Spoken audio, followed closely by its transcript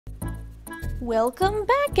Welcome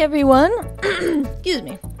back, everyone. Excuse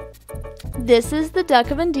me. This is the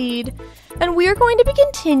Duck of Indeed, and we are going to be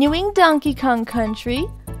continuing Donkey Kong Country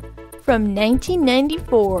from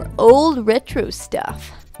 1994, old retro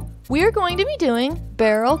stuff. We are going to be doing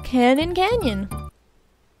Barrel Cannon Canyon.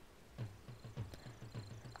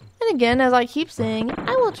 And again, as I keep saying,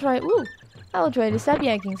 I will try to stop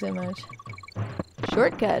yakking so much.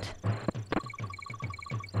 Shortcut.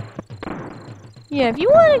 Yeah, if you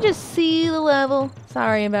want to just see the level,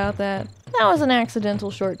 sorry about that. That was an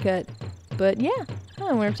accidental shortcut. But yeah,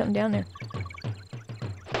 I wonder if something down there.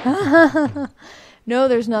 No,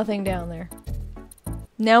 there's nothing down there.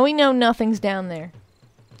 Now we know nothing's down there.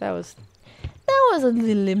 That was a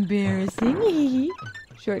little embarrassing.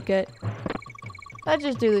 Shortcut. Let's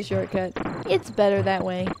just do the shortcut. It's better that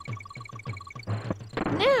way.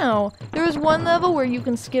 Now, there is one level where you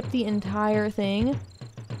can skip the entire thing.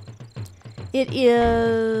 It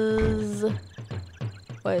is...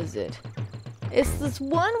 what is it? It's this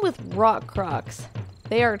one with rock crocs.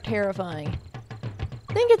 They are terrifying.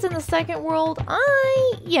 I think it's in the second world.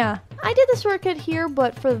 I did the shortcut here,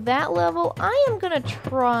 but for that level, I am gonna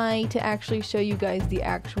try to actually show you guys the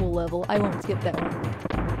actual level. I won't skip that one.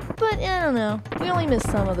 But, I don't know. We only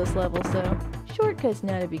missed some of this level, so shortcut's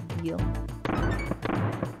not a big deal.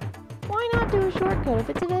 Why not do a shortcut if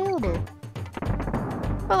it's available?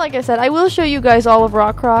 But like I said, I will show you guys all of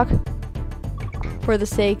Rock Croc for the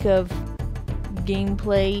sake of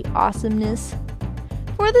gameplay awesomeness.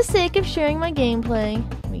 For the sake of sharing my gameplay.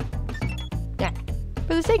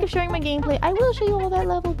 For the sake of sharing my gameplay, I will show you all that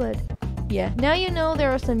level, but yeah. Now you know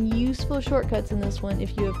there are some useful shortcuts in this one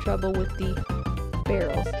if you have trouble with the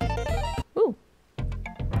barrels. Ooh.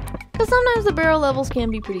 Because sometimes the barrel levels can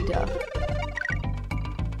be pretty tough.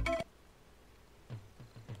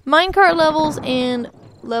 Minecart levels and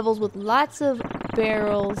levels with lots of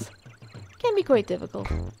barrels can be quite difficult.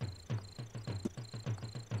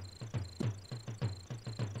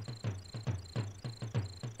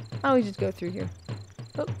 I always just go through here.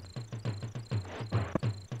 Oh.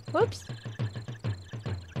 Whoops.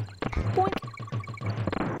 Boink.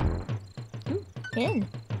 Ooh, N.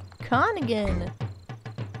 Con again.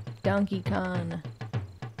 Donkey Kong.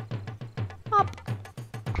 Hop.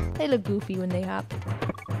 They look goofy when they hop.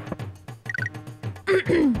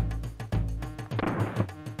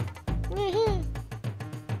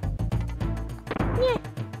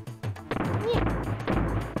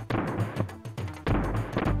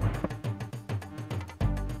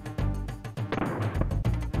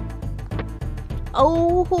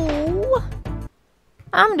 Oh,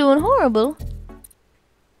 I'm doing horrible.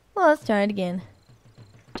 Well, let's try it again.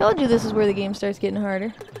 Told you this is where the game starts getting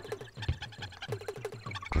harder.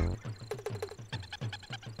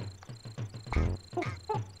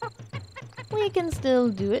 We can still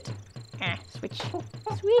do it. Switch.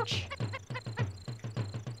 Switch.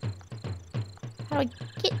 How do I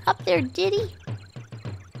get up there, Diddy?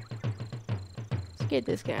 Let's get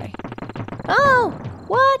this guy. Oh!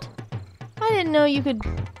 What? I didn't know you could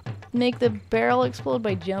make the barrel explode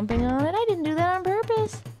by jumping on it. I didn't do that on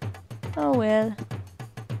purpose. Oh well.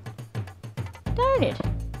 Darn it.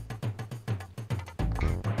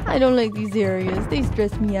 I don't like these areas. They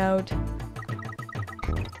stress me out.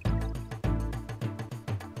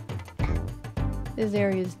 This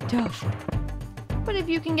area is tough. But if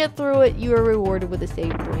you can get through it, you are rewarded with a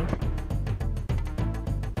save point.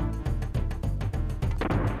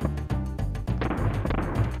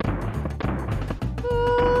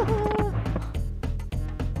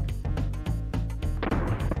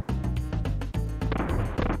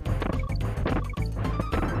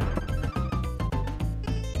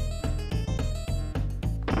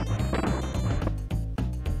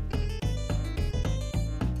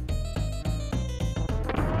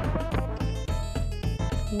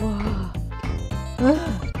 Whoa.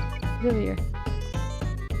 Get over here.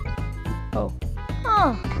 Oh.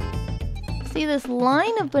 Oh. See this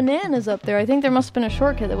line of bananas up there? I think there must have been a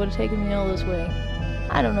shortcut that would have taken me all this way.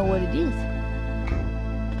 I don't know what it is.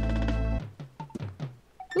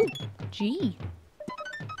 Ooh, G.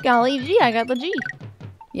 Golly gee, I got the G.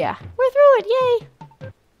 Yeah, we're through it,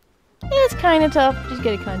 yay! It's kind of tough, just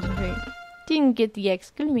gotta concentrate. Didn't get the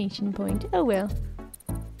exclamation point, oh well.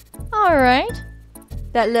 Alright.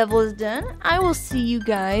 That level is done. I will see you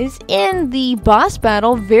guys in the boss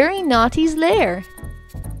battle, Very Naughty's Lair.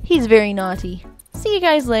 He's very naughty. See you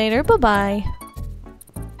guys later. Bye-bye.